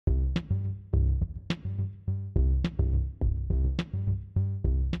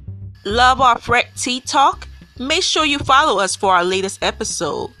Love our Fret Tea Talk? Make sure you follow us for our latest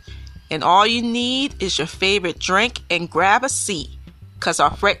episode. And all you need is your favorite drink and grab a seat, because our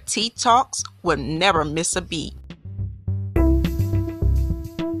Fret Tea Talks will never miss a beat.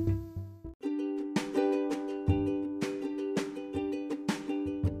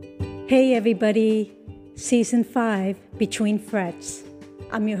 Hey everybody, Season 5, Between Frets.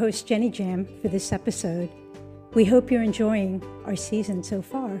 I'm your host Jenny Jam for this episode. We hope you're enjoying our season so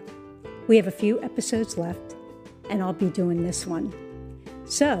far. We have a few episodes left, and I'll be doing this one.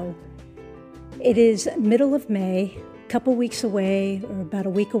 So, it is middle of May, a couple weeks away, or about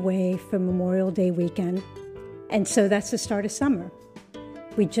a week away from Memorial Day weekend, and so that's the start of summer.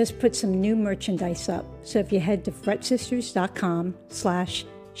 We just put some new merchandise up, so if you head to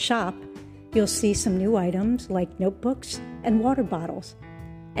fretsisters.com/shop, you'll see some new items like notebooks and water bottles.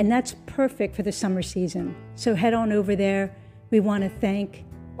 And that's perfect for the summer season. So head on over there. We want to thank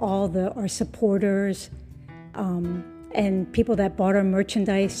all our supporters and people that bought our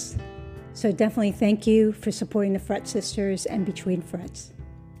merchandise. So definitely thank you for supporting the Fret Sisters and Between Frets.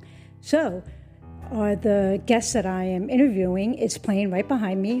 So the guest that I am interviewing is playing right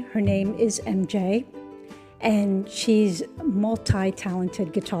behind me. Her name is MJ, and she's a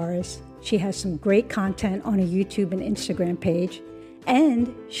multi-talented guitarist. She has some great content on a YouTube and Instagram page.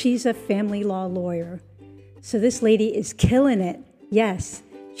 And she's a family law lawyer. So this lady is killing it. Yes,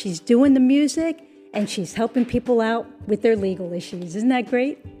 she's doing the music and she's helping people out with their legal issues. Isn't that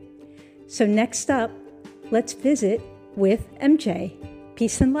great? So next up, let's visit with MJ.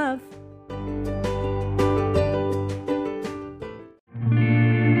 Peace and love.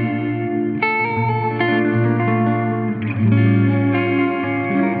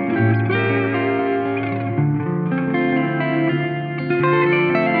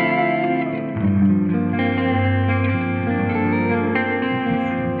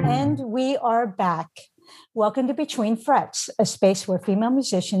 Back. Welcome to Between Frets, a space where female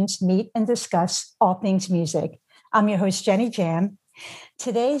musicians meet and discuss all things music. I'm your host, Jenny Jam.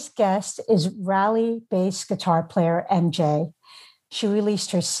 Today's guest is rally bass guitar player MJ. She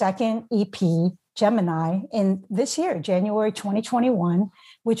released her second EP, Gemini, in this year, January 2021,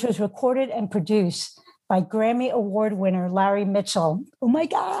 which was recorded and produced by Grammy Award winner Larry Mitchell. Oh my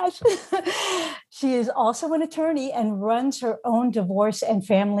gosh. She is also an attorney and runs her own divorce and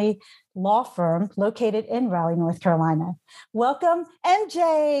family law firm located in Raleigh, North Carolina. Welcome,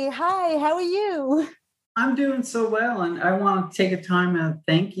 MJ. Hi, how are you? I'm doing so well, and I want to take a time and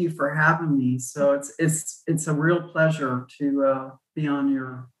thank you for having me. So it's a real pleasure to be on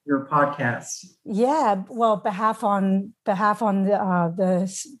your podcast. Yeah, well, behalf on the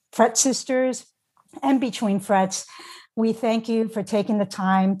Fret Sisters and Between Frets, we thank you for taking the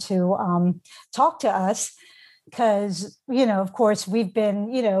time to talk to us. Because, of course, we've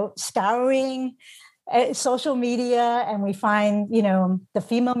been, scouring social media, and we find, the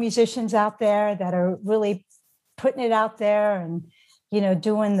female musicians out there that are really putting it out there and,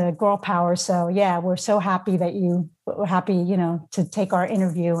 doing the girl power. So, yeah, we're so happy that we're happy, to take our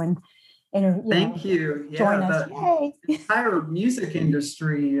interview and Thank you. Join us. The entire music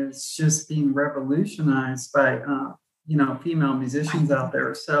industry is just being revolutionized by female musicians out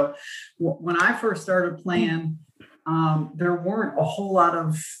there. So when I first started playing, there weren't a whole lot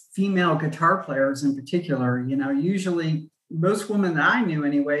of female guitar players in particular. Usually most women that I knew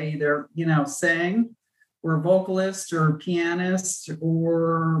anyway, either, sang, were vocalists or pianists,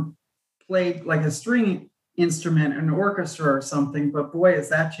 or played like a string instrument, an orchestra or something. But boy, has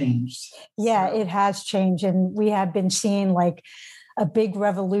that changed. Yeah, it has changed. And we have been seeing like a big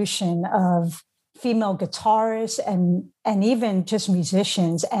revolution of female guitarists and even just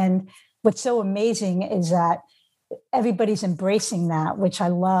musicians. And what's so amazing is that everybody's embracing that, which I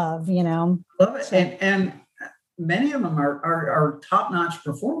love, Love it. So, and many of them are top-notch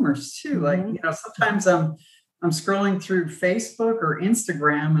performers too. Mm-hmm. Like, sometimes I'm scrolling through Facebook or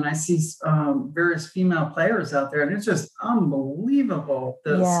Instagram and I see various female players out there, and it's just unbelievable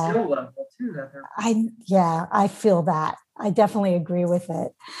the skill level too that they're. I feel that. I definitely agree with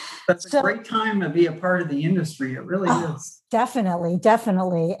it. That's a great time to be a part of the industry. It really is. Definitely.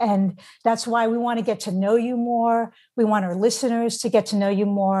 And that's why we want to get to know you more. We want our listeners to get to know you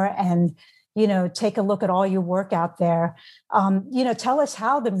more and, take a look at all your work out there. Tell us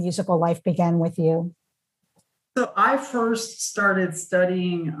how the musical life began with you. So I first started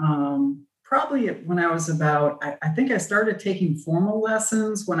studying probably when I was about, I think I started taking formal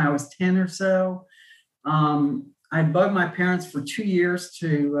lessons when I was 10 or so. I bugged my parents for 2 years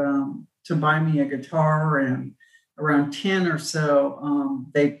to buy me a guitar, and around 10 or so,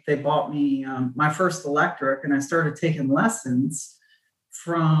 they bought me my first electric, and I started taking lessons.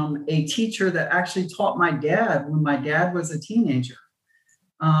 from a teacher that actually taught my dad when my dad was a teenager.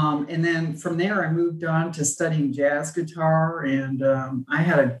 And then from there, I moved on to studying jazz guitar. And I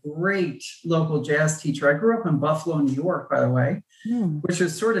had a great local jazz teacher. I grew up in Buffalo, New York, by the way, which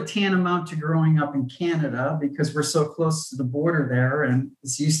is sort of tantamount to growing up in Canada because we're so close to the border there and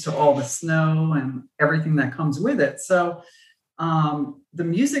it's used to all the snow and everything that comes with it. So the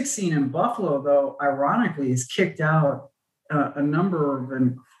music scene in Buffalo, though, ironically, has kicked out a number of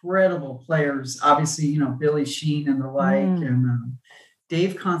incredible players. Obviously, you know, Billy Sheehan and the like, and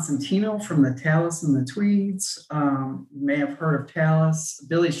Dave Constantino from the Tallis and the Tweeds. You may have heard of Tallis.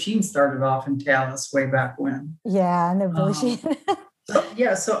 Billy Sheehan started off in Tallis way back when. Yeah, I know Billy Sheehan.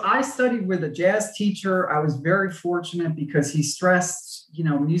 So I studied with a jazz teacher. I was very fortunate because he stressed, you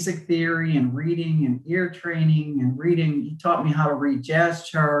know, music theory and reading and ear training and reading. He taught me how to read jazz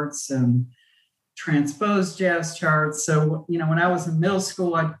charts and transpose jazz charts. So, you know, when I was in middle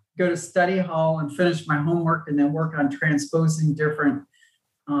school, I'd go to study hall and finish my homework and then work on transposing different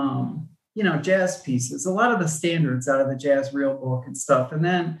you know, jazz pieces, a lot of the standards out of the Jazz Real Book and stuff. And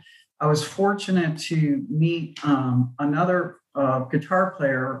then I was fortunate to meet another guitar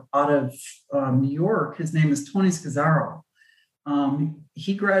player out of New York. His name is Tony Scazzaro.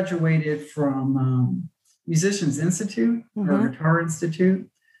 He graduated from Musicians Institute or Guitar Institute.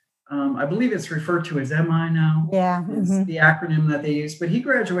 I believe it's referred to as MI now. Yeah. It's the acronym that they use. But he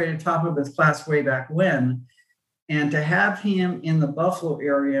graduated top of his class way back when. And to have him in the Buffalo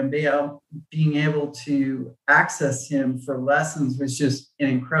area and being able to access him for lessons was just an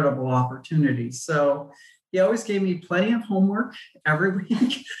incredible opportunity. So he always gave me plenty of homework every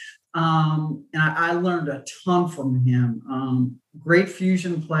week. And I learned a ton from him. Great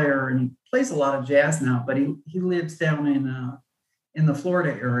fusion player, and he plays a lot of jazz now, but he lives down in the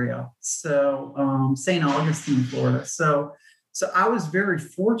Florida area. So St. Augustine, Florida. So I was very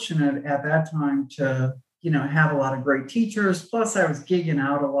fortunate at that time to, you know, have a lot of great teachers. Plus I was gigging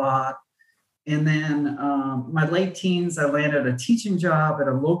out a lot. And then my late teens, I landed a teaching job at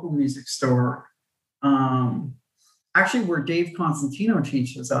a local music store. Actually where Dave Constantino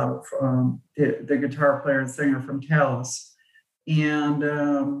teaches out of the guitar player and singer from Tallis,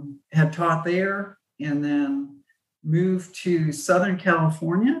 and had taught there and then moved to Southern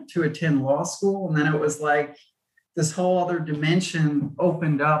California to attend law school. And then it was like this whole other dimension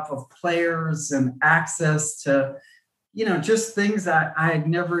opened up of players and access to, you know, just things that I had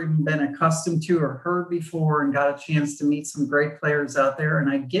never even been accustomed to or heard before, and got a chance to meet some great players out there. And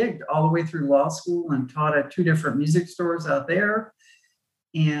I gigged all the way through law school and taught at 2 different music stores out there.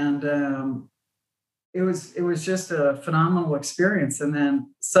 And it was just a phenomenal experience. And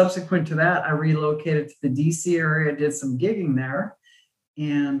then subsequent to that, I relocated to the DC area, did some gigging there.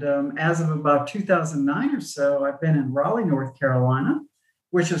 And as of about 2009 or so, I've been in Raleigh, North Carolina,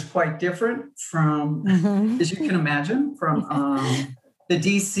 which is quite different from, as you can imagine, from the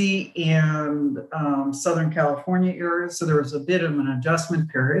DC and Southern California area. So there was a bit of an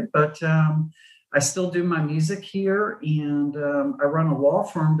adjustment period, but I still do my music here, and I run a law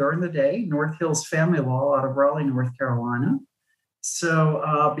firm during the day, North Hills Family Law out of Raleigh, North Carolina.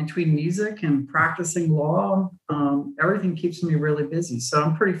 So between music and practicing law, everything keeps me really busy. So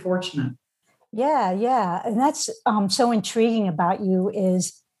I'm pretty fortunate. Yeah. And that's so intriguing about you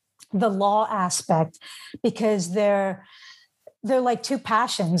is the law aspect, because they're like 2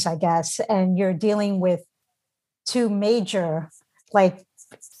 passions, I guess, and you're dealing with 2 major like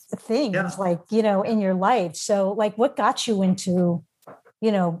things, like, you know, in your life. So like, what got you into,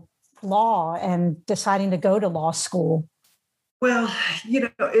 you know, law and deciding to go to law school? Well, you know,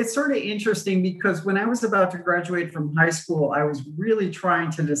 it's sort of interesting because when I was about to graduate from high school, I was really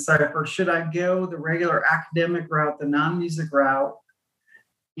trying to decipher, should I go the regular academic route, the non-music route,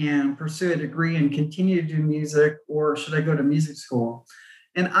 and pursue a degree and continue to do music, or should I go to music school?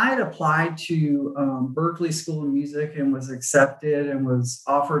 And I had applied to Berklee School of Music and was accepted and was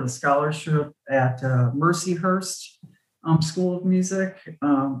offered a scholarship at Mercyhurst School of Music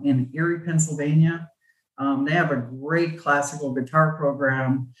in Erie, Pennsylvania. They have a great classical guitar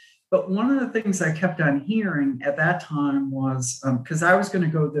program. But one of the things I kept on hearing at that time was, because I was going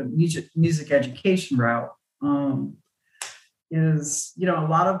to go the music education route, is, you know, a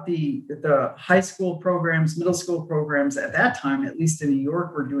lot of the high school programs, middle school programs at that time, at least in New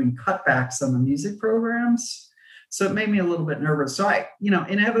York, were doing cutbacks on the music programs. So it made me a little bit nervous. So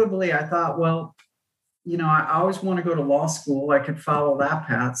inevitably I thought, well, you know, I always want to go to law school. I could follow that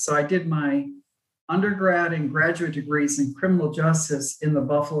path. So I did my undergrad and graduate degrees in criminal justice in the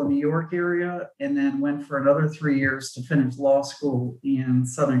Buffalo, New York area, and then went for another 3 years to finish law school in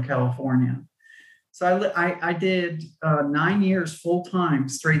Southern California. So I did 9 years full time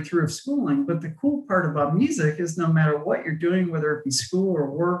straight through of schooling. But the cool part about music is no matter what you're doing, whether it be school or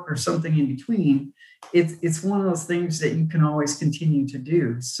work or something in between, it's one of those things that you can always continue to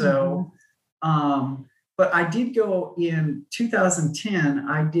do. So, but I did go in 2010.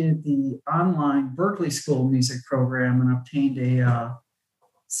 I did the online Berklee School music program and obtained a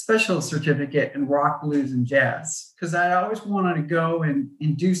special certificate in rock, blues, and jazz because I always wanted to go and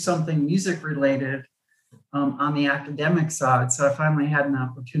do something music related on the academic side. So I finally had an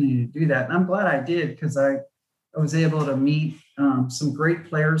opportunity to do that. And I'm glad I did because I was able to meet some great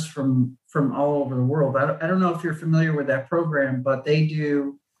players from all over the world. I don't know if you're familiar with that program, but they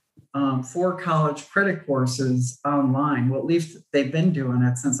do 4 college credit courses online. Well, at least they've been doing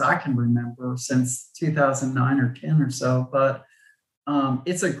it since I can remember, since 2009 or 10 or so. But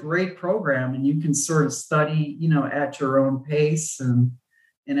it's a great program, and you can sort of study, at your own pace and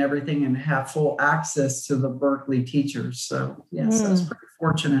everything, and have full access to the Berklee teachers. So yes, I was pretty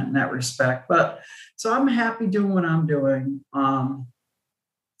fortunate in that respect. But so I'm happy doing what I'm doing.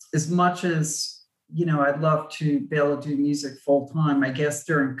 As much as I'd love to be able to do music full time. I guess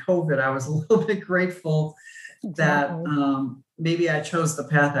during COVID, I was a little bit grateful that maybe I chose the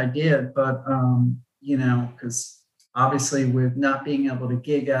path I did, but because obviously with not being able to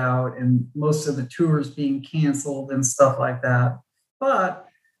gig out and most of the tours being canceled and stuff like that. But,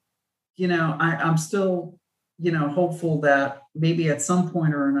 I'm still, hopeful that maybe at some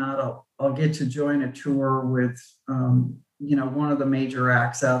point or not, I'll get to join a tour with, one of the major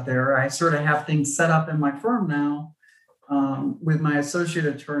acts out there. I sort of have things set up in my firm now with my associate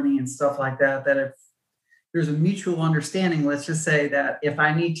attorney and stuff like that, that if there's a mutual understanding, let's just say that if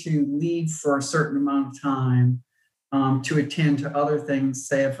I need to leave for a certain amount of time, to attend to other things,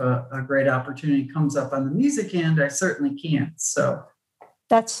 say if a great opportunity comes up on the music end, I certainly can. So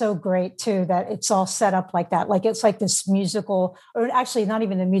that's so great too, that it's all set up like that. Like it's like this musical, or actually not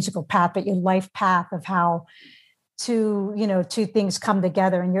even a musical path, but your life path of how two things come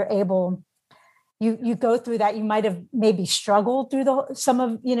together, and you're able, you go through that. You might have maybe struggled through some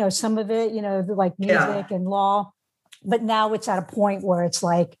of it, like music and law, but now it's at a point where it's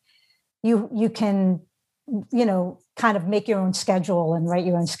like you can kind of make your own schedule and write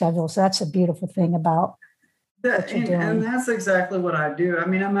your own schedule. So that's a beautiful thing about what you're doing. And that's exactly what I do. I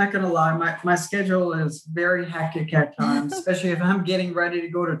mean, I'm not going to lie. My schedule is very hectic at times, especially if I'm getting ready to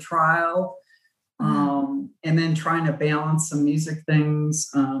go to trial, and then trying to balance some music things.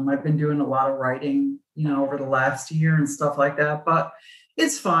 I've been doing a lot of writing, over the last year and stuff like that, but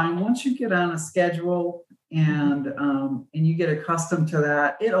it's fine. Once you get on a schedule, and you get accustomed to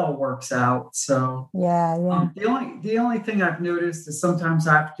that, it all works out. So the only thing I've noticed is sometimes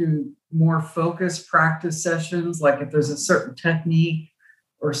I have to do more focused practice sessions. Like if there's a certain technique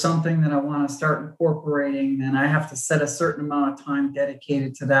or something that I want to start incorporating, then I have to set a certain amount of time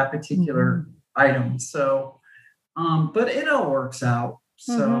dedicated to that particular item. So, but it all works out.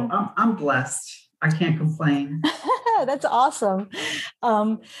 So I'm blessed. I can't complain. That's awesome.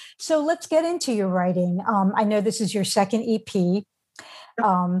 So let's get into your writing. I know this is your second EP.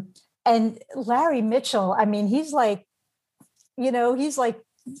 And Larry Mitchell, I mean, he's like,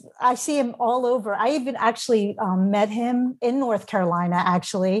 I see him all over. I even actually met him in North Carolina,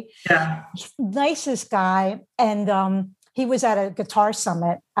 actually. Yeah. Nicest guy. And he was at a guitar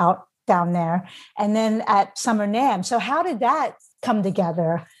summit out down there, and then at Summer NAMM. So how did that come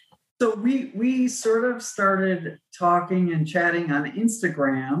together? So we sort of started talking and chatting on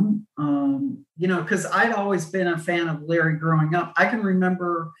Instagram, because I'd always been a fan of Larry growing up. I can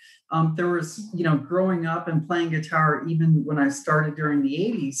remember there was, growing up and playing guitar, even when I started during the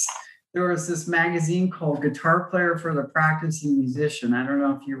 80s, there was this magazine called Guitar Player for the Practicing Musician. I don't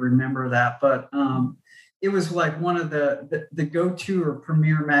know if you remember that, but it was like one of the go-to or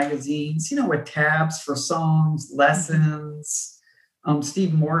premier magazines, with tabs for songs, lessons.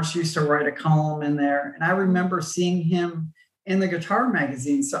 Steve Morse used to write a column in there. And I remember seeing him in the guitar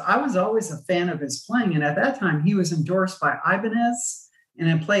magazine. So I was always a fan of his playing. And at that time, he was endorsed by Ibanez and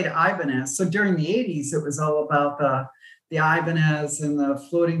had played Ibanez. So during the 80s, it was all about the Ibanez and the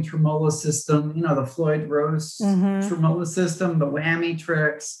floating tremolo system, the Floyd Rose tremolo system, the whammy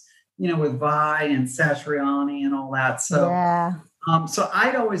tricks, with Vi and Satriani and all that. So so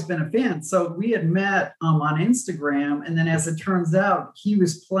I'd always been a fan. So we had met on Instagram. And then as it turns out, he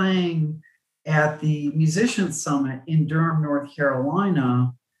was playing at the Musicians Summit in Durham, North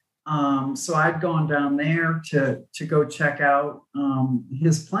Carolina. So I'd gone down there to go check out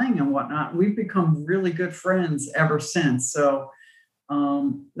his playing and whatnot. We've become really good friends ever since. So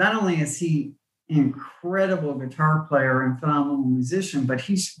not only is he incredible guitar player and phenomenal musician, but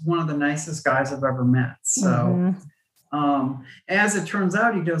he's one of the nicest guys I've ever met. So as it turns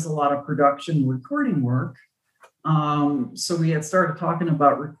out, he does a lot of production recording work. So we had started talking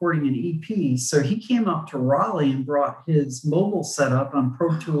about recording an EP. So he came up to Raleigh and brought his mobile setup on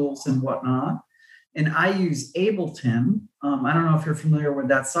Pro Tools and whatnot. And I use Ableton. I don't know if you're familiar with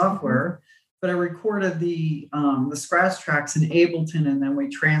that software, but I recorded the scratch tracks in Ableton, and then we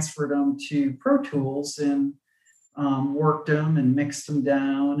transferred them to Pro Tools and worked them and mixed them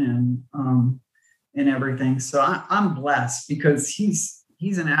down and everything. So I'm blessed because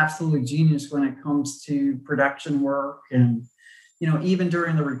he's an absolute genius when it comes to production work. And, even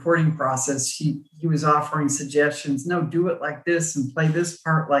during the recording process, he was offering suggestions. No, do it like this and play this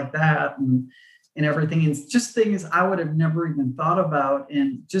part like that. And everything. And just things I would have never even thought about,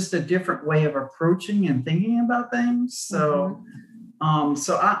 and just a different way of approaching and thinking about things. So,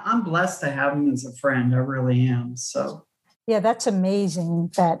 I'm blessed to have him as a friend. I really am. So, yeah, that's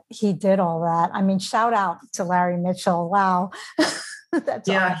amazing that he did all that. I mean, shout out to Larry Mitchell. Wow. That's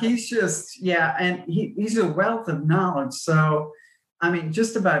awesome. And he's a wealth of knowledge. So, I mean,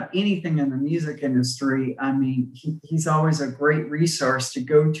 just about anything in the music industry. I mean, he's always a great resource to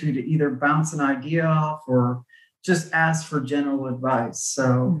go to either bounce an idea off or just ask for general advice.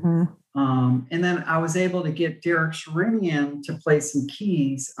 So, and then I was able to get Derek Sherinian to play some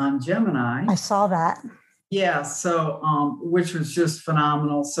keys on Gemini. I saw that. Yeah. So, which was just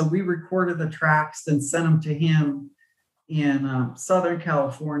phenomenal. So we recorded the tracks, then sent them to him in Southern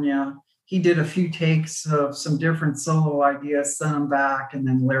California. He did a few takes of some different solo ideas, sent them back, and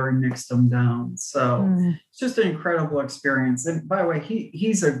then Larry mixed them down. So it's just an incredible experience. And by the way,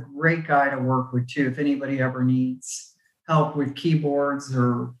 he's a great guy to work with too. If anybody ever needs help with keyboards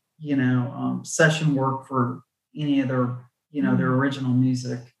or, session work for any of their, their original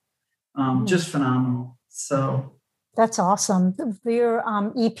music, just phenomenal. So that's awesome. Your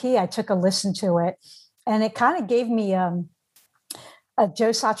EP, I took a listen to it, and it kind of gave me a Joe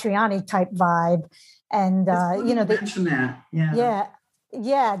Satriani type vibe. And, mention that.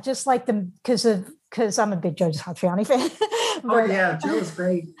 Yeah. Just like because I'm a big Joe Satriani fan. Joe was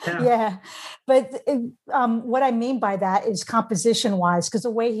great. Yeah. But what I mean by that is composition wise, because the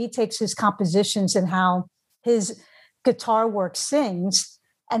way he takes his compositions and how his guitar work sings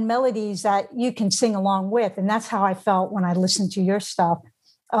and melodies that you can sing along with. And that's how I felt when I listened to your stuff.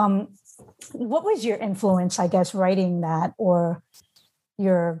 What was your influence, I guess, writing that, or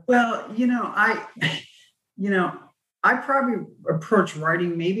I probably approach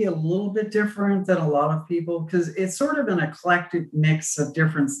writing maybe a little bit different than a lot of people, because it's sort of an eclectic mix of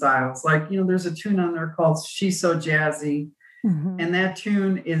different styles. Like, there's a tune on there called She's So Jazzy. And that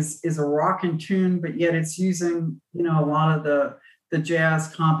tune is a rockin' tune, but yet it's using, a lot of the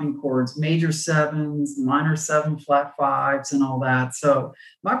jazz comping chords, major sevens, minor 7 flat 5s, and all that. So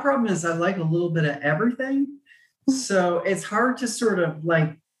my problem is I like a little bit of everything. So it's hard to sort of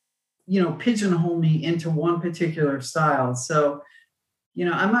pigeonhole me into one particular style. So,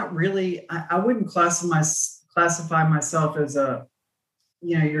 I'm not really, I wouldn't classify myself as a,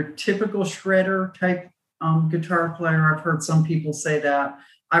 your typical shredder type guitar player. I've heard some people say that.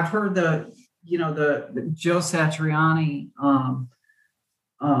 I've heard the Joe Satriani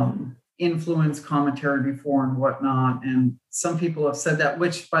influence commentary before and whatnot. And some people have said that,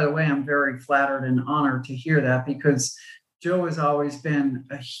 which, by the way, I'm very flattered and honored to hear that, because Joe has always been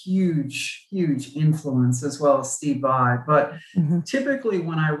a huge, huge influence, as well as Steve Vai. But typically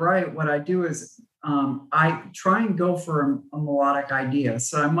when I write, what I do is I try and go for a melodic idea.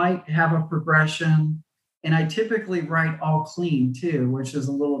 So I might have a progression, and I typically write all clean too, which is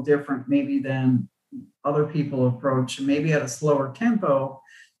a little different maybe than other people approach, maybe at a slower tempo,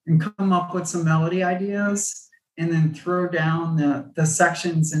 and come up with some melody ideas, and then throw down the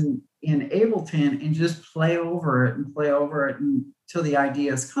sections in Ableton and just play over it until the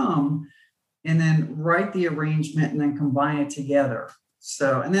ideas come, and then write the arrangement and then combine it together.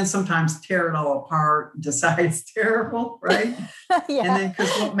 So, and then sometimes tear it all apart, decide it's terrible, right? Yeah. And then, because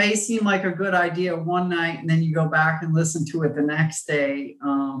what may seem like a good idea one night, and then you go back and listen to it the next day,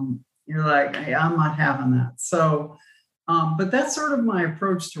 you're like, hey, I'm not having that. So, but that's sort of my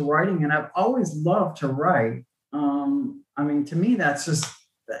approach to writing. And I've always loved to write. To me, that's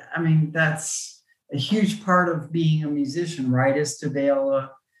a huge part of being a musician, right? Is to be able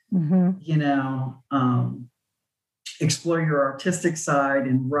to, explore your artistic side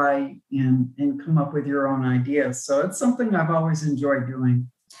and write and come up with your own ideas. So it's something I've always enjoyed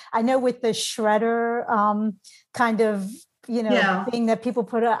doing. I know with the shredder kind of, thing that people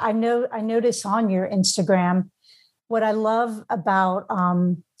put up, I notice on your Instagram, what I love about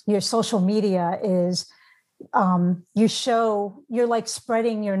your social media is you're like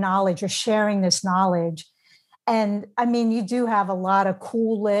spreading your knowledge, you're sharing this knowledge. And I mean, you do have a lot of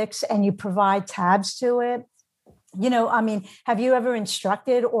cool licks and you provide tabs to it. I mean, have you ever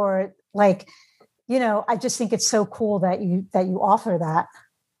instructed or like, I just think it's so cool that you offer that.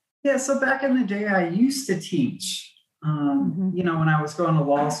 Yeah. So back in the day, I used to teach, when I was going to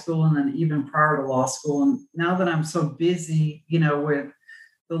law school and then even prior to law school. And now that I'm so busy, with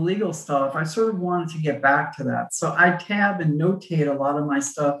the legal stuff, I sort of wanted to get back to that. So I tab and notate a lot of my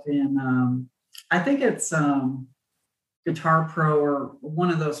stuff in, I think it's Guitar Pro or one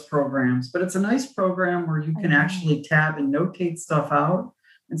of those programs, but it's a nice program where you can actually tab and notate stuff out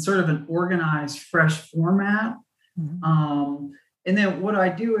in sort of an organized, fresh format. And then what I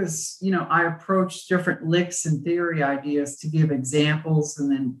do is, I approach different licks and theory ideas to give examples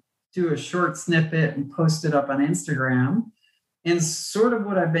and then do a short snippet and post it up on Instagram. And sort of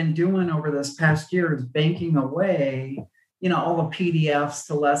what I've been doing over this past year is banking away, all the PDFs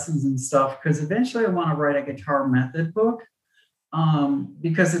to lessons and stuff, because eventually I want to write a guitar method book,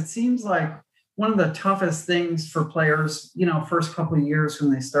 because it seems like one of the toughest things for players, first couple of years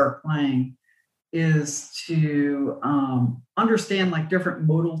when they start playing is to understand like different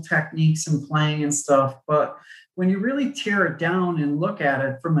modal techniques and playing and stuff. But when you really tear it down and look at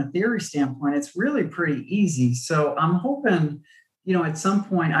it from a theory standpoint, it's really pretty easy. So I'm hoping, at some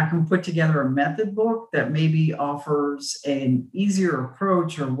point I can put together a method book that maybe offers an easier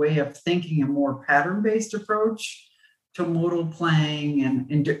approach or way of thinking, a more pattern-based approach to modal playing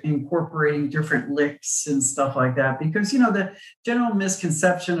and incorporating different licks and stuff like that. Because, the general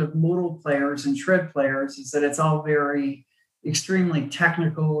misconception of modal players and shred players is that it's all very extremely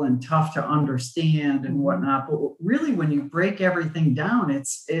technical and tough to understand and whatnot. But really, when you break everything down,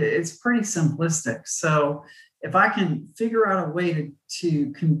 it's pretty simplistic. So if I can figure out a way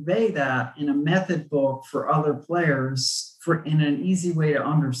to convey that in a method book for other players in an easy way to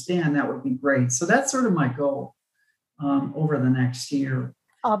understand, that would be great. So that's sort of my goal over the next year.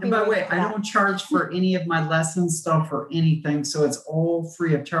 And by the way, I don't charge for any of my lesson stuff or anything. So it's all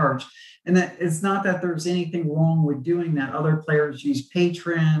free of charge. And that it's not that there's anything wrong with doing that. Other players use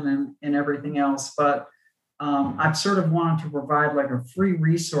Patreon and everything else. But I've sort of wanted to provide like a free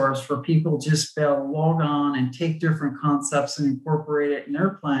resource for people just to log on and take different concepts and incorporate it in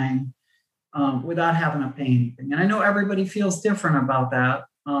their playing without having to pay anything. And I know everybody feels different about that.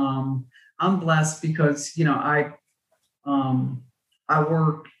 I'm blessed because, I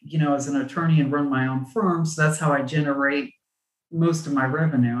work, as an attorney and run my own firm. So that's how I generate most of my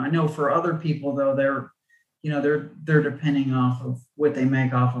revenue. I know for other people, though, they're depending off of what they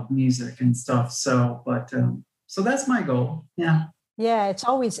make off of music and stuff. So, so that's my goal. Yeah. Yeah. It's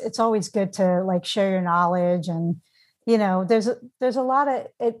always good to like share your knowledge and, there's a lot of,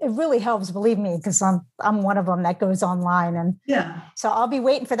 it really helps, believe me, because I'm one of them that goes online. And so I'll be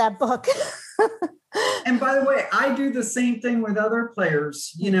waiting for that book. And by the way, I do the same thing with other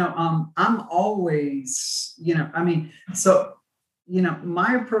players. I'm always,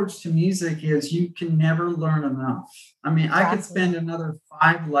 my approach to music is you can never learn enough. I mean, exactly. I could spend another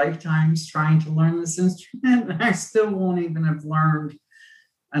 5 lifetimes trying to learn this instrument, and I still won't even have learned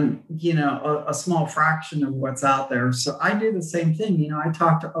a small fraction of what's out there. So I do the same thing. I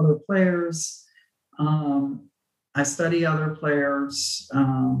talk to other players. I study other players.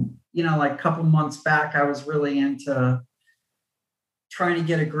 Like a couple months back, I was really into trying to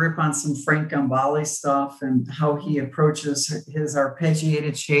get a grip on some Frank Gambale stuff and how he approaches his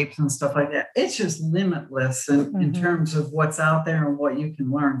arpeggiated shapes and stuff like that. It's just limitless in terms of what's out there and what you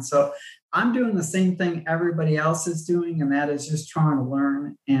can learn. So I'm doing the same thing everybody else is doing, and that is just trying to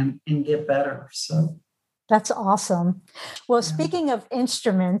learn and get better. So that's awesome. Well, speaking of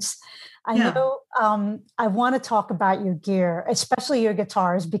instruments, I know I want to talk about your gear, especially your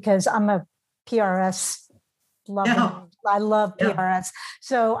guitars, because I'm a PRS lover. Yeah. I love PRS.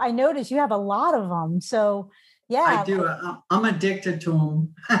 So I noticed you have a lot of them. So I do. I'm addicted to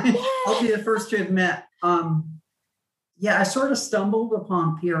them. I'll be the first to admit. I sort of stumbled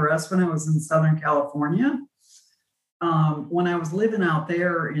upon PRS when I was in Southern California. When I was living out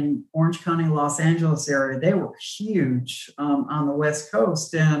there in Orange County, Los Angeles area, they were huge on the West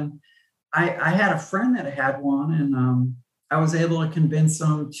Coast. And I had a friend that had one, and I was able to convince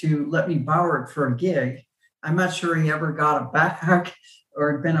him to let me borrow it for a gig. I'm not sure he ever got it back or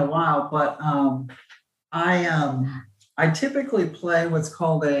it'd been a while, but I typically play what's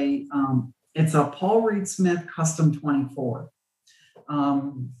called it's a Paul Reed Smith Custom 24. Let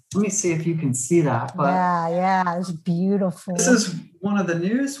me see if you can see that. But yeah, it's beautiful. This is one of the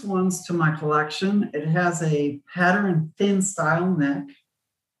newest ones to my collection. It has a pattern thin style neck.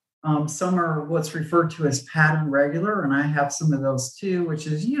 Some are what's referred to as pattern regular, and I have some of those too, which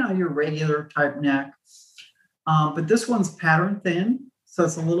is, your regular type neck. But this one's pattern thin, so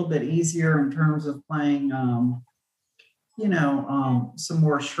it's a little bit easier in terms of playing, some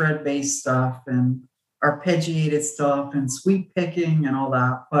more shred-based stuff and arpeggiated stuff and sweep picking and all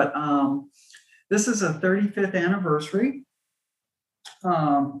that. But this is a 35th anniversary.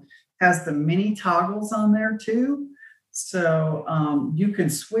 Has the mini toggles on there too. So you can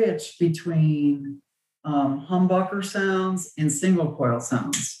switch between humbucker sounds and single coil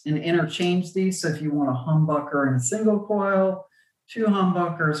sounds and interchange these. So if you want a humbucker and a single coil, 2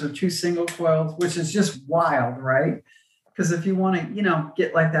 humbuckers or 2 single coils, which is just wild, right? Because if you want to,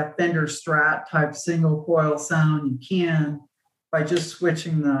 get like that Fender Strat type single coil sound, you can by just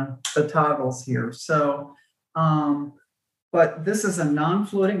switching the toggles here. So, but this is a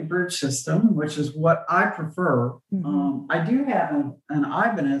non-floating bridge system, which is what I prefer. Mm-hmm. I do have an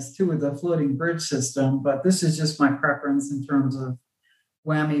Ibanez too with a floating bridge system, but this is just my preference in terms of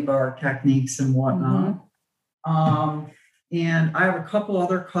whammy bar techniques and whatnot. Mm-hmm. And I have a couple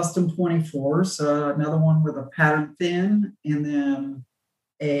other custom 24s, another one with a pattern thin, and then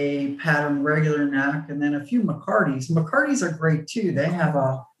a pattern regular neck, and then a few McCartys. McCartys are great too. They have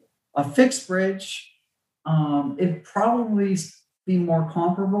a fixed bridge. It'd probably be more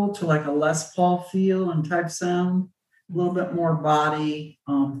comparable to like a Les Paul feel and type sound, a little bit more body,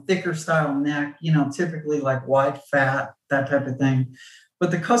 thicker style neck, typically like wide fat, that type of thing.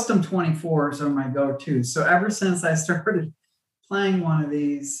 But the custom 24s are my go-to. So ever since I started playing one of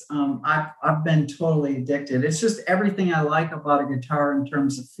these, I've been totally addicted. It's just everything I like about a guitar in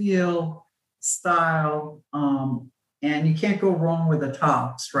terms of feel, style, and you can't go wrong with the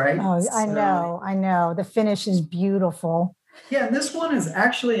tops, right? Oh, I know. The finish is beautiful. Yeah, and this one is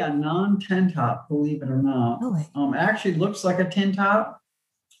actually a non-10 top, believe it or not. Really? It actually looks like a 10 top.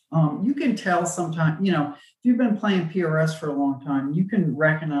 You can tell sometimes, if you've been playing PRS for a long time, you can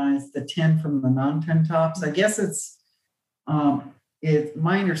recognize the 10 from the non-10 tops. I guess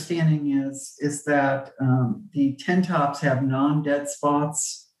my understanding is that the 10 tops have non-dead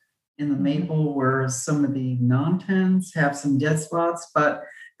spots in the maple, whereas some of the non-10s have some dead spots. But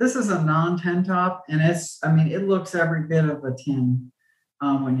this is a non-10 top, and it looks every bit of a 10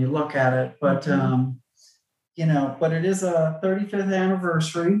 when you look at it. But but it is a 35th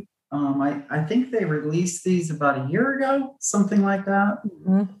anniversary. I think they released these about a year ago, something like that,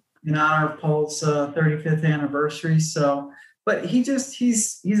 in honor of Paul's 35th anniversary. So, but he's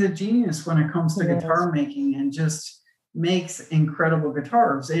a genius when it comes to guitar making, and just makes incredible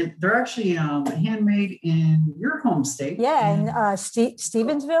guitars. They're actually handmade in your home state. Yeah, in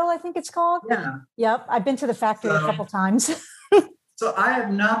Stevensville, I think it's called. Yeah. Yep. I've been to the factory a couple times. So I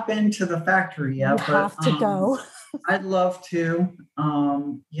have not been to the factory yet. You have to go. I'd love to.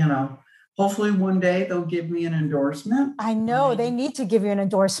 Hopefully one day they'll give me an endorsement. I know they need to give you an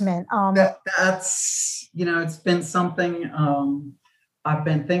endorsement. That's it's been something I've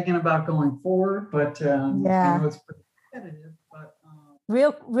been thinking about going forward, but it's pretty competitive. But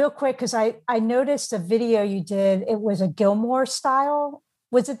real quick, because I noticed a video you did. It was a Gilmore style.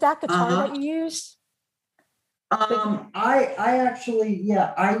 Was it that guitar that you used? I actually,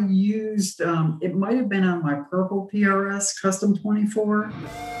 I used, it might have been on my purple PRS custom 24.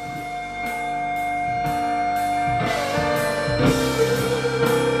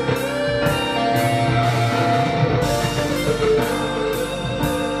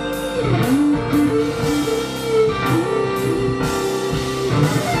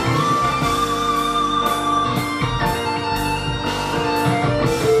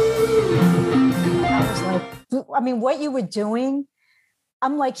 What you were doing,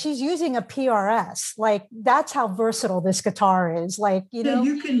 I'm like, she's using a PRS. Like, that's how versatile this guitar is. Like,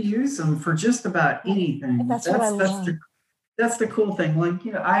 you can use them for just about anything. That's what I love. That's the cool thing. Like,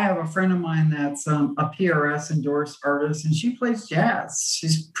 I have a friend of mine that's a PRS endorsed artist, and she plays jazz.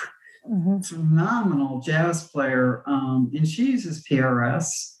 She's a phenomenal jazz player, and she uses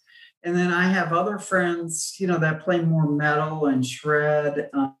PRS. And then I have other friends, that play more metal and shred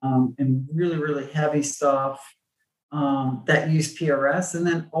and really, really heavy stuff. That use PRS, and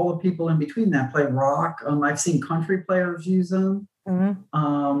then all the people in between that play rock. I've seen country players use them.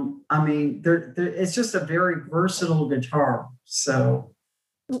 It's just a very versatile guitar. So,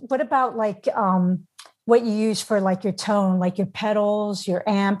 what about like what you use for like your tone, like your pedals, your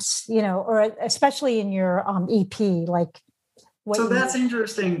amps, or especially in your EP, like? So that's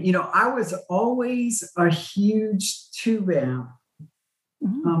interesting. I was always a huge tube amp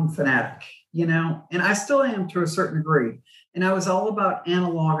fanatic. And I still am to a certain degree. And I was all about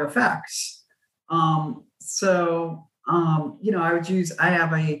analog effects. So I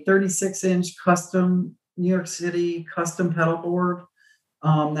have a 36-inch custom New York City custom pedal board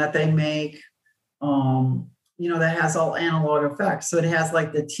that they make, that has all analog effects. So it has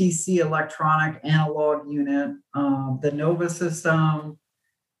like the TC electronic analog unit, the Nova system,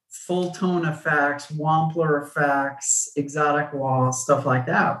 full tone effects, Wampler effects, exotic wah, stuff like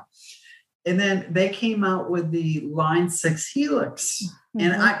that. And then they came out with the Line 6 Helix.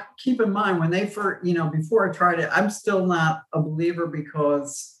 And I keep in mind when they first, before I tried it, I'm still not a believer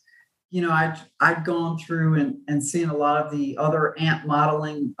because, I'd gone through and seen a lot of the other amp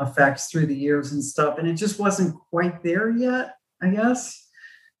modeling effects through the years and stuff. And it just wasn't quite there yet, I guess.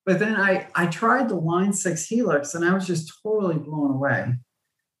 But then I tried the Line 6 Helix and I was just totally blown away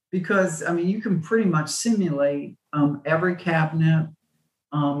because, you can pretty much simulate every cabinet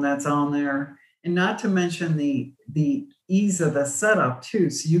that's on there. And not to mention the ease of the setup too.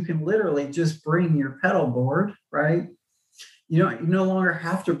 So you can literally just bring your pedal board, right? You no longer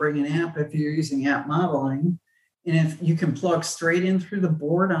have to bring an amp if you're using amp modeling. And if you can plug straight in through the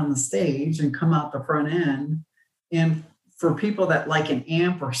board on the stage and come out the front end. And for people that like an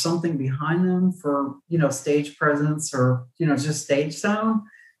amp or something behind them for, stage presence or, just stage sound,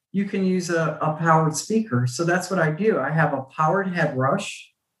 you can use a powered speaker. So that's what I do. I have a powered head rush.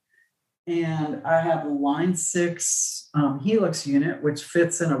 And I have a Line 6 Helix unit, which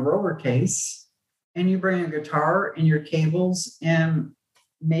fits in a roller case. And you bring a guitar and your cables and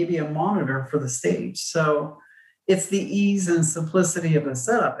maybe a monitor for the stage. So it's the ease and simplicity of the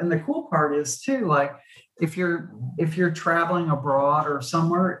setup. And the cool part is too, like if you're traveling abroad or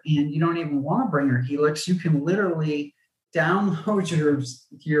somewhere and you don't even want to bring your Helix, you can literally download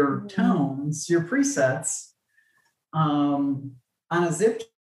your tones, your presets on a zip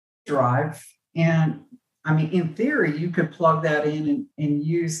drive. And in theory, you could plug that in and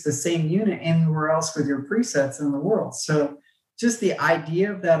use the same unit anywhere else with your presets in the world. So just the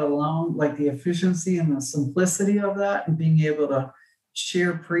idea of that alone, like the efficiency and the simplicity of that and being able to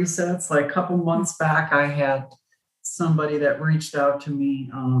share presets. Like a couple months back, I had somebody that reached out to me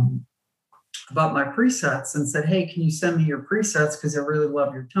about my presets and said, hey, can you send me your presets? Because I really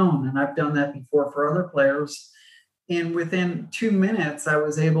love your tone. And I've done that before for other players. And within 2 minutes, I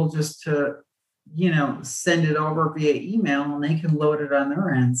was able just to, send it over via email and they can load it on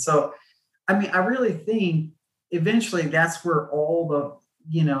their end. So, I really think eventually that's where all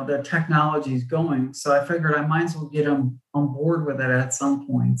the technology is going. So I figured I might as well get them on board with it at some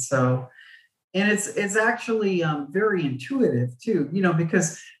point. So, and it's actually very intuitive too,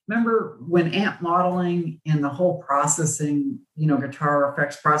 because remember when amp modeling and the whole processing, guitar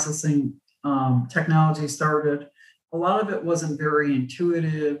effects processing technology started, a lot of it wasn't very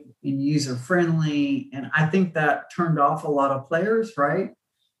intuitive and user-friendly. And I think that turned off a lot of players, right?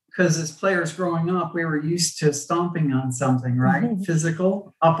 Because as players growing up, we were used to stomping on something, right? Mm-hmm.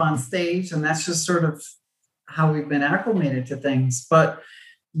 Physical, up on stage. And that's just sort of how we've been acclimated to things. But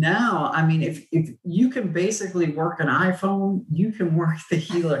now, if you can basically work an iPhone, you can work the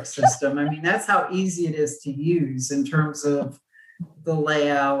Helix system. That's how easy it is to use in terms of the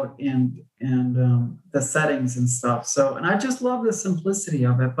layout and the settings and stuff. So, and I just love the simplicity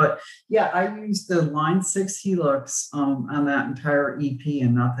of it. But yeah, I used the Line 6 Helix on that entire EP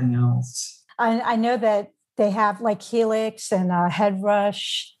and nothing else. I know that they have like Helix and Head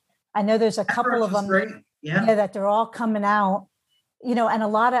Rush. I know there's a couple of them that they're all coming out, and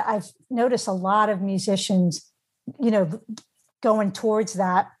I've noticed a lot of musicians, going towards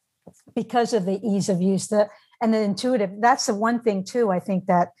that because of the ease of use, and the intuitive. That's the one thing too, I think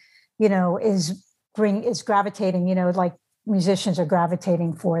that, is gravitating, like musicians are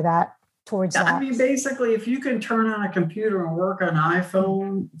gravitating for that, towards that. Basically, if you can turn on a computer and work on an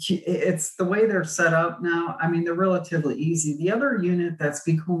iPhone, it's the way they're set up now. They're relatively easy. The other unit that's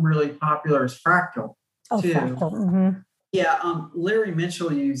become really popular is Fractal. Oh, too. Fractal. Mm-hmm. Yeah, Larry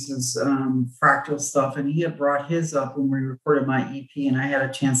Mitchell uses Fractal stuff, and he had brought his up when we recorded my EP, and I had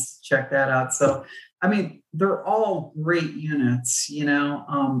a chance to check that out. So, they're all great units,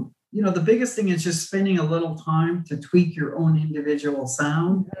 the biggest thing is just spending a little time to tweak your own individual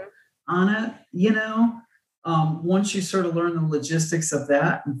sound on it, once you sort of learn the logistics of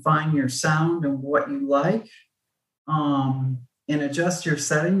that and find your sound and what you like, and adjust your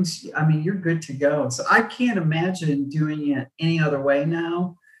settings, you're good to go. So I can't imagine doing it any other way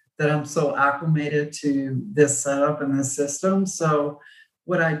now that I'm so acclimated to this setup and this system. So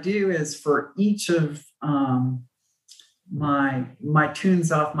what I do is for each of my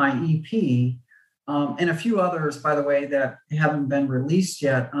tunes off my EP, and a few others, by the way, that haven't been released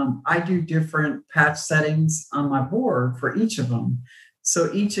yet, I do different patch settings on my board for each of them.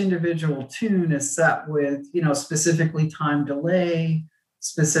 So each individual tune is set with, specifically time delay,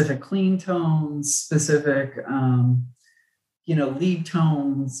 specific clean tones, specific, lead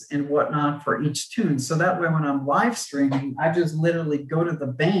tones and whatnot for each tune. So that way, when I'm live streaming, I just literally go to the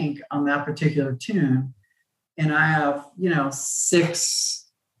bank on that particular tune, and I have, 6+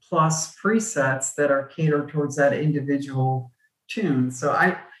 presets that are catered towards that individual tune. So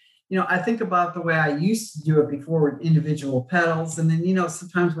I think about the way I used to do it before with individual pedals. And then,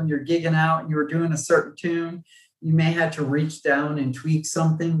 sometimes when you're gigging out and you're doing a certain tune, you may have to reach down and tweak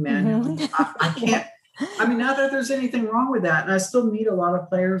something manually. Mm-hmm. I can't, not that there's anything wrong with that. And I still meet a lot of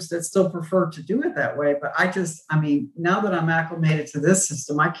players that still prefer to do it that way. But now that I'm acclimated to this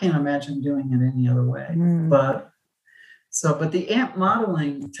system, I can't imagine doing it any other way. Mm. But the amp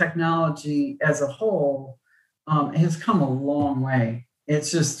modeling technology as a whole has come a long way.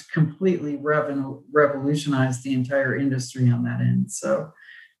 It's just completely revolutionized the entire industry on that end. So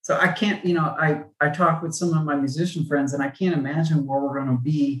I can't, I talk with some of my musician friends, and I can't imagine where we're going to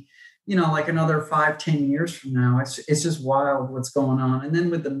be, like another 5-10 years from now. It's just wild what's going on. And then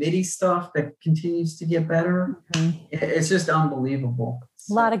with the MIDI stuff that continues to get better, mm-hmm. It's just unbelievable.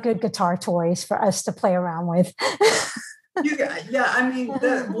 A lot of good guitar toys for us to play around with. Here's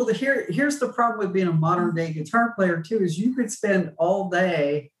the problem with being a modern day guitar player too, is you could spend all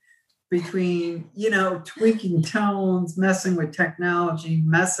day between, tweaking tones, messing with technology,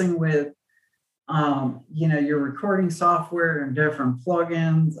 messing with, your recording software and different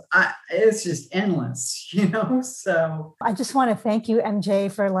plugins. It's just endless, so. I just want to thank you,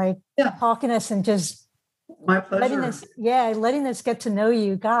 MJ, for talking to us and just my pleasure. Letting us get to know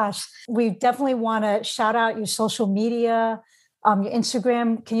you. Gosh, we definitely want to shout out your social media, your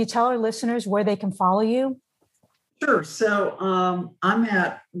Instagram. Can you tell our listeners where they can follow you? Sure. So I'm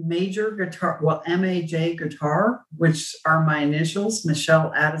at Major Guitar, MAJ Guitar, which are my initials,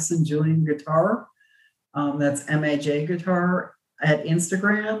 Michelle Addison Julian Guitar. That's MAJ Guitar at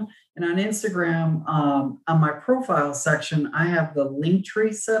Instagram. And on Instagram, on my profile section, I have the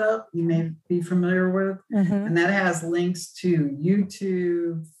Linktree set up you may be familiar with. Mm-hmm. And that has links to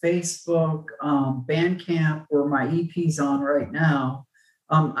YouTube, Facebook, Bandcamp, where my EP's on right now.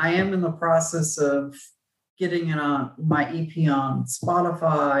 I am in the process of getting my EP on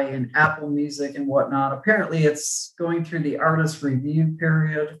Spotify and Apple Music and whatnot. Apparently, it's going through the artist review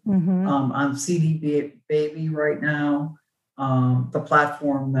period. Mm-hmm. On CD Baby right now. The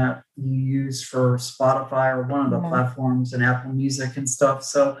platform that you use for Spotify, or one of the platforms in Apple Music and stuff.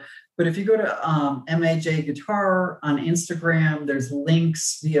 So, but if you go to MAJ Guitar on Instagram, there's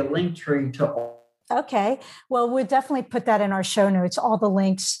links via Linktree to all. Okay. Well, we'll definitely put that in our show notes, all the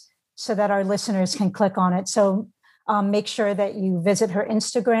links, so that our listeners can click on it. So make sure that you visit her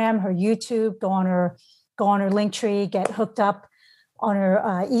Instagram, her YouTube, go on her Linktree, get hooked up on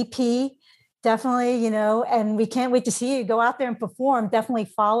her EP. Definitely, and we can't wait to see you go out there and perform. Definitely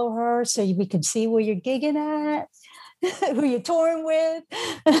follow her so we can see where you're gigging at, who you're touring with.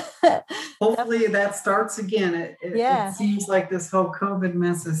 Hopefully that starts again. It seems like this whole COVID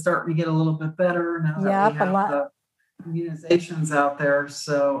mess is starting to get a little bit better now that we have the immunizations out there.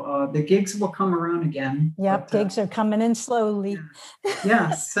 So the gigs will come around again. Yep, gigs are coming in slowly.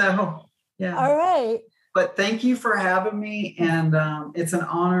 So. All right. But thank you for having me, and it's an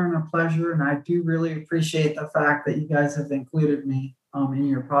honor and a pleasure, and I do really appreciate the fact that you guys have included me in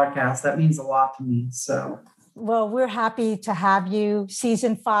your podcast. That means a lot to me. So, well, we're happy to have you.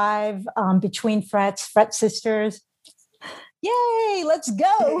 Season 5, Between Frets, Fret Sisters. Yay! Let's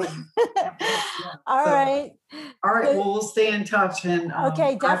go. All right. Well, we'll stay in touch, and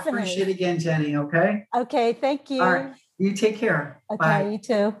okay, definitely. I appreciate it again, Jenny. Okay. Okay. Thank you. All right. You take care. Okay. Bye. You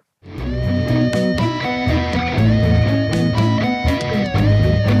too.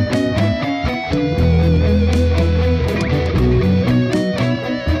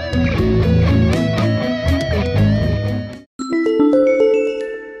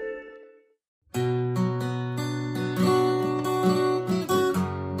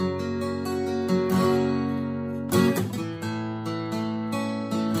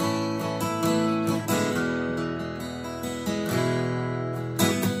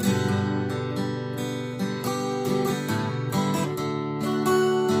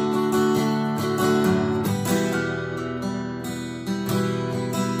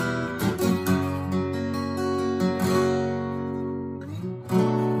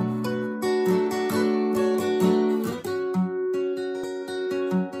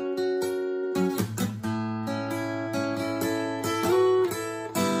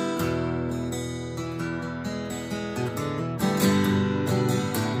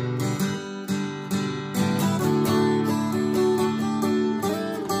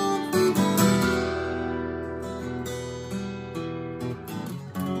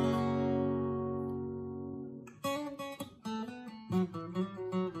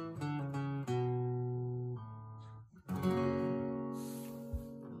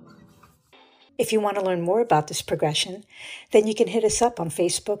 If you want to learn more about this progression, then you can hit us up on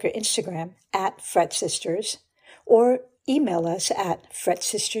Facebook or Instagram at Fret Sisters, or email us at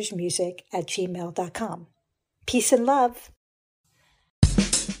fretsistersmusic@gmail.com. Peace and love.